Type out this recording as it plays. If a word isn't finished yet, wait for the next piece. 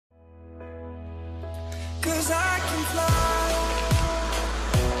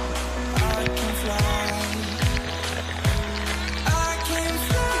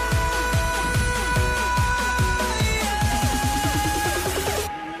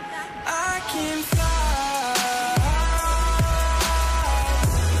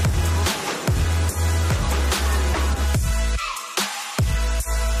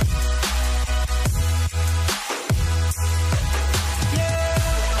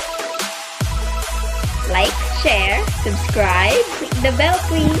Like, share, subscribe, click the bell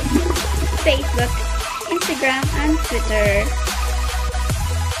please. Facebook, Instagram, and Twitter.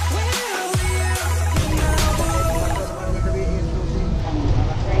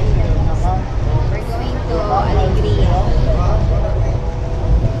 We're going to Alegria.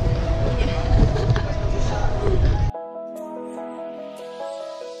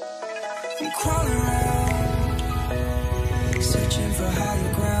 I'm crawling around, searching for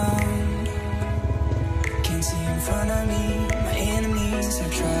higher ground. Can't see in front of me, my enemies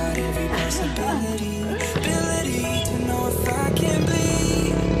have tried every possibility, ability to know if I can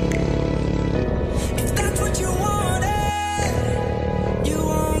bleed. If that's what you wanted, you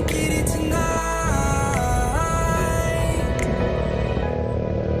won't get it tonight.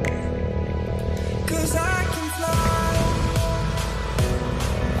 'Cause I can fly,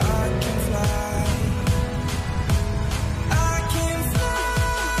 I can fly, I can fly.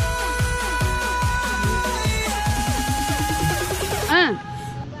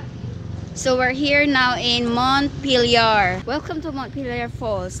 So we're here now in Montpelier. Welcome to Montpelier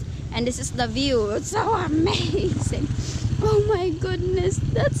Falls. And this is the view. It's so amazing. Oh my goodness.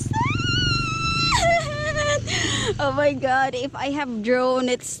 That's sad. Oh my god. If I have drone,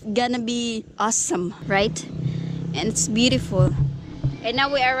 it's gonna be awesome, right? And it's beautiful. And now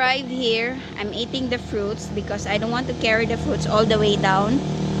we arrive here. I'm eating the fruits because I don't want to carry the fruits all the way down,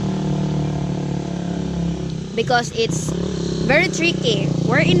 because it's very tricky.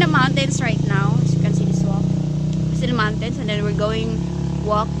 We're in the mountains right now. As you can see this walk. It's in the mountains, and then we're going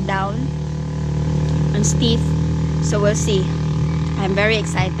walk down and steep. So we'll see. I'm very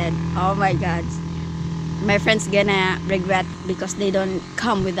excited. Oh my god. My friends gonna regret because they don't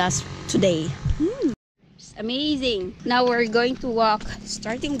come with us today. It's amazing. Now we're going to walk.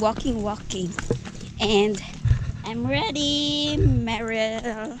 Starting walking. And I'm ready,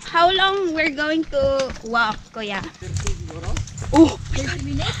 Meryl. How long we're going to walk, Kuya? Oh, 30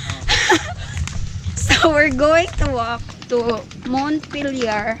 minutes. So we're going to walk to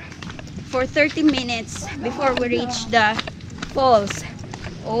Montpelier for 30 minutes before we reach the falls.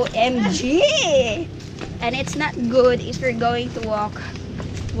 OMG! And it's not good if you're going to walk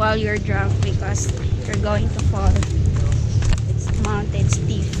while you're drunk because you're going to fall. It's mountain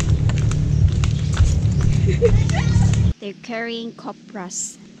steep. They're carrying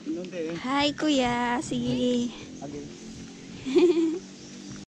copras. Hi, Kuya. Sige.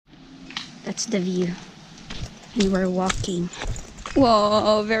 That's the view. And we're walking.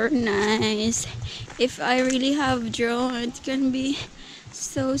 Whoa, very nice. If I really have drone, it's gonna be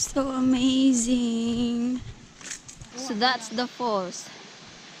so amazing. So that's the falls.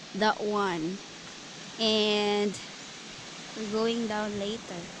 That one. And we're going down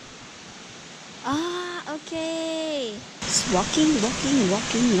later. Ah, okay. Just walking.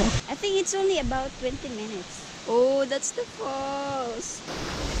 I think it's only about 20 minutes. Oh, that's the falls.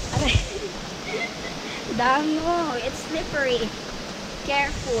 Dango, it's slippery.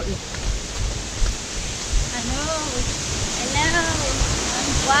 Careful. I know.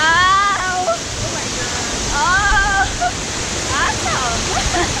 Wow. Oh my god. Oh, awesome.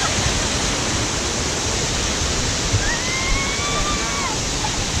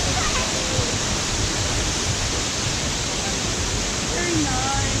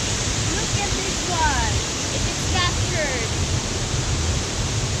 Look at this one. If it's captured.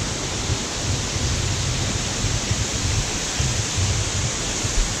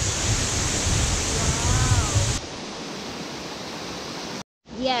 Wow.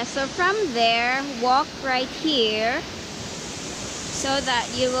 Yeah, so from there, walk right here so that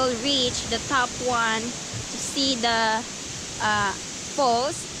you will reach the top one to see the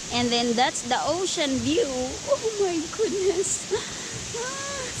falls. And then that's the ocean view. Oh my goodness.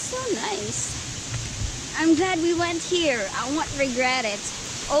 So nice. I'm glad we went here. I won't regret it.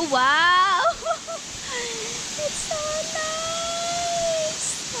 Oh wow. It's so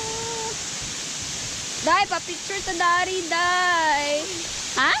nice. Dai, pa-picture to Dari, Dai.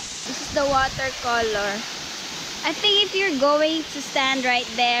 Huh? This is the watercolor. I think if you're going to stand right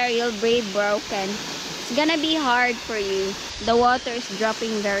there, you'll be broken. It's gonna be hard for you. The water is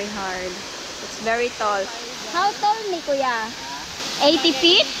dropping very hard. It's very tall. How tall ni Kuya? 80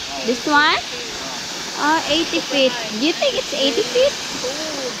 feet? This one? 80 feet. Do you think it's 80 feet?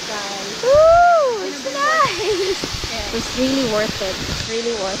 Cool, guys. Ooh, it's nice. It's really worth it. It's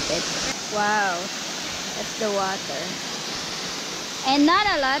really worth it. Wow. That's the water. And not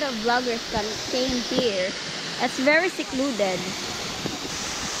a lot of vloggers came here. It's very secluded.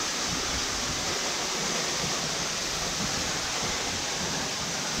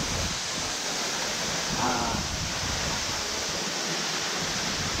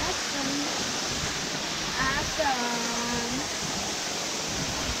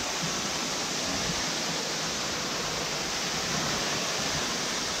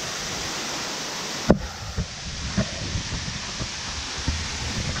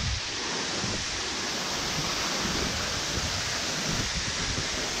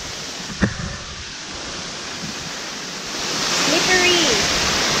 Slippery.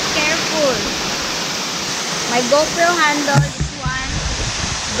 Careful. My GoPro handle is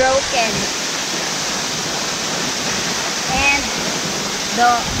broken. And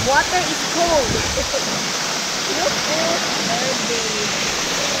the water is cold. Look, very big.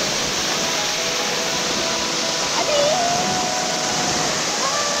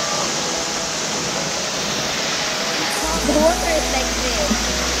 The water is like this.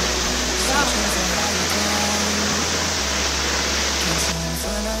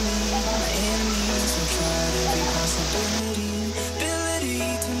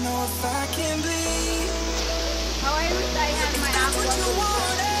 How I wish I had my aqua.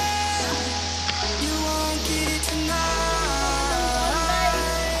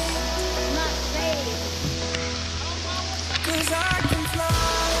 Not safe.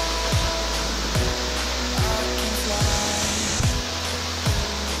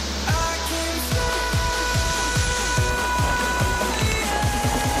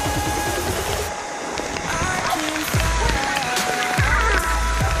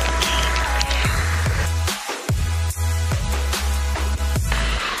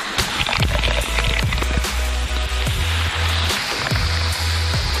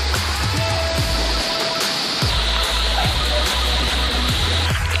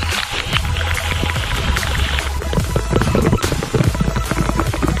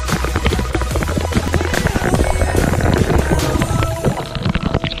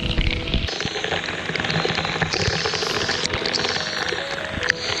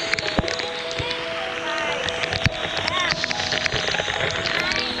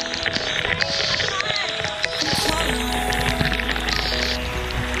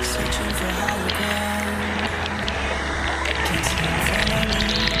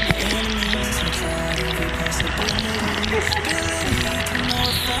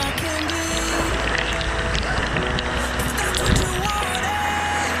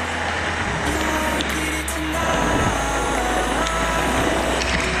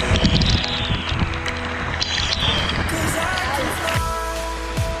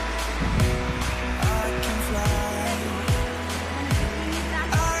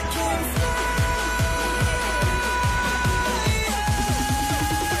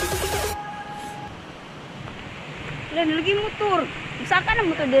 Lagi motor. Saan ka na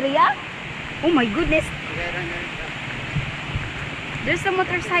motor diri ya? Oh my goodness. There's a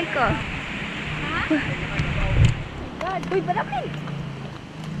motorcycle. Huh? Oh my God. Uy, balapin.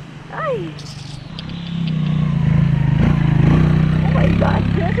 Ay. Oh my God.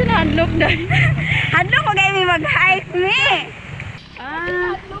 Nasa na handlock na? Handlock ko kayo may mag-hike me.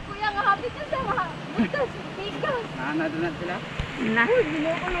 Handlock ko yung hapit na sa mga. Nadunad sila? Na. Uy,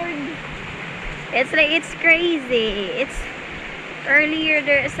 ginoo Lord. It's like, it's crazy. It's earlier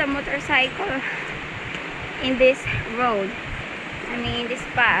there is a motorcycle in this road. I mean, this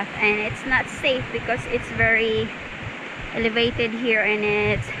path, and it's not safe because it's very elevated here, and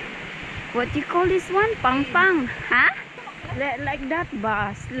it's, what do you call this one? Pang pang, huh? Like that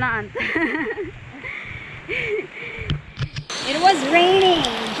ba? Slant. It was raining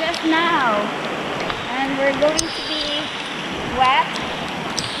just now, and we're going to be wet.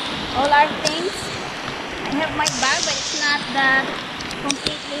 All our things. I have my bag, but it's not that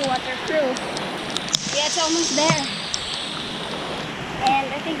completely waterproof. Yeah, it's almost there. And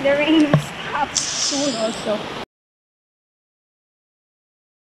I think the rain will stop soon also.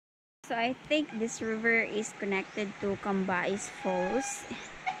 So I think this river is connected to Cambais Falls.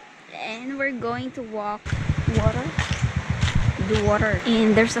 And we're going to walk the water.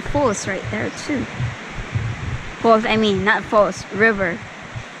 And there's a falls right there too. Falls, I mean, not falls, river.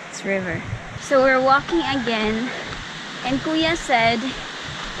 River. So we're walking again, and Kuya said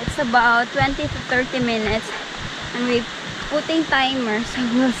it's about 20 to 30 minutes, and we're putting timer, so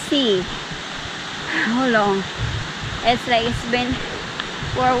we'll see how long. It's like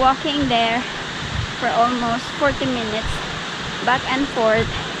we're walking there for almost 40 minutes back and forth,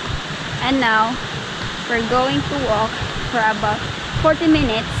 and now we're going to walk for about 40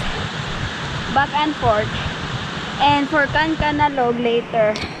 minutes back and forth, and for Kankanalog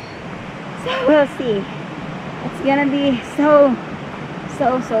later. So we'll see. It's gonna be so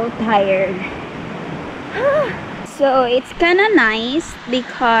tired. So it's kind of nice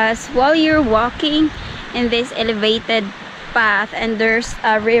because while you're walking in this elevated path, and there's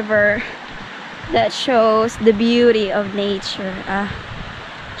a river that shows the beauty of nature.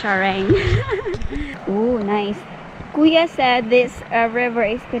 Charang. Oh, nice. Kuya said this river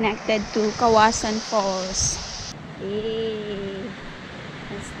is connected to Kawasan Falls. Hey,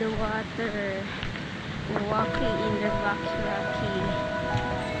 that's the water. We're walking in the rocky.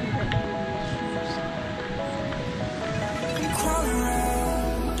 Crawling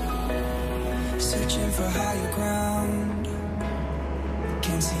around, searching for higher ground.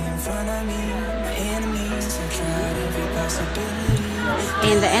 Can't see in front of me, my enemies have tried every possibility.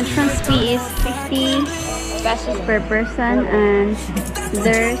 And the entrance fee is 50 pesos per person, and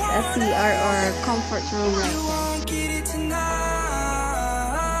there's a CR or comfort room right there.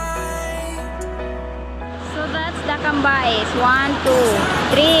 So that's the Kambais. 1, 2,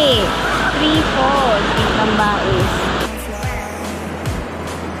 3 falls in Kambais.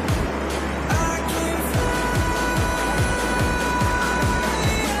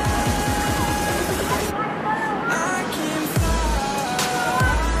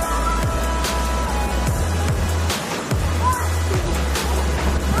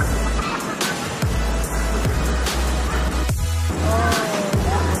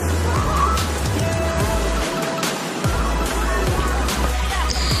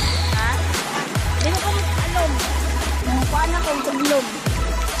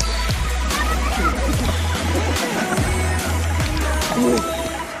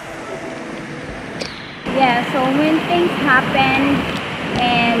 Yeah, so when things happen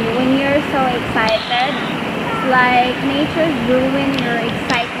and when you're so excited, it's like nature's ruining your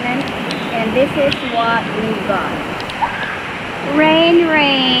excitement, and this is what we got. Rain,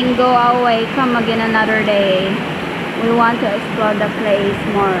 rain, go away, come again another day. We want to explore the place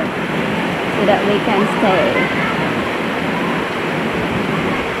more so that we can stay.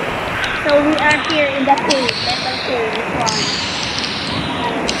 So we are here in the cave, metal cave, this one.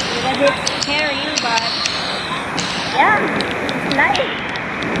 It's a bit scary, but yeah, it's life.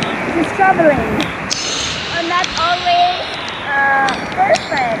 It's traveling. Not always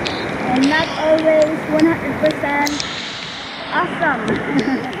perfect, and not always 100% awesome.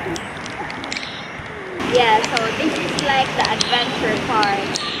 Yeah, so this is like the adventure part.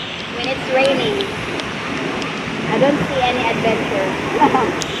 When it's raining, I don't see any adventure.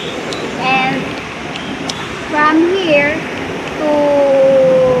 And from here to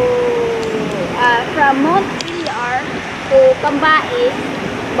from Mount Pilar to Kambais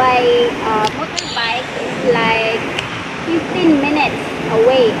by motorbike is like 15 minutes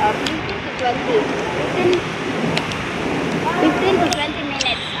away, or 15 to 20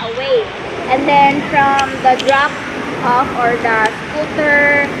 minutes away. And then from the drop off or the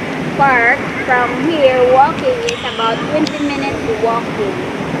scooter park, from here walking is about 20 minutes walking.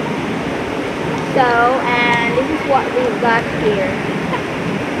 So, and this is what we've got here.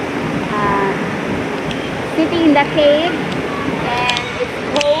 Sitting in the cave, and it's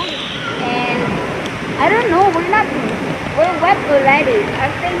cold, and I don't know, we're wet already.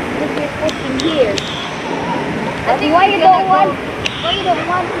 Our things will be put in here. But why you don't want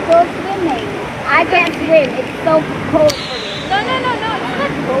to go swimming? I can't swim, it's so cold for me. No, it's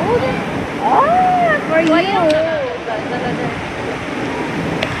not cold. Oh, for Why you.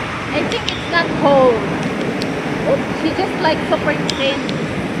 I think it's not cold. She just like super thin.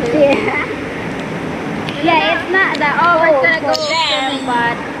 Yeah. Yeah, it's not that we're cold gonna for go them, swimming.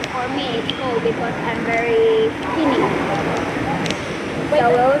 but for me it's cold because I'm very skinny. So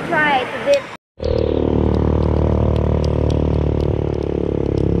we'll try to dip.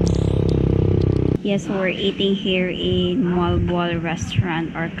 Yes, we're eating here in Moalboal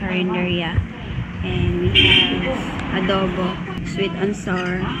restaurant or Carinderia, and we have adobo, sweet and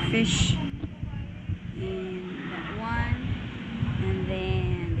sour fish, and that one, and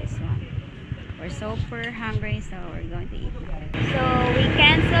then this one. We're super hungry, so we're going to eat now. So we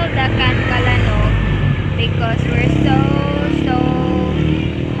canceled the Kankalalog because we're so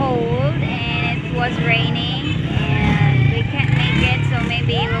cold and it was raining and we can't make it, so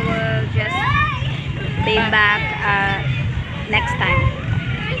maybe we will just be back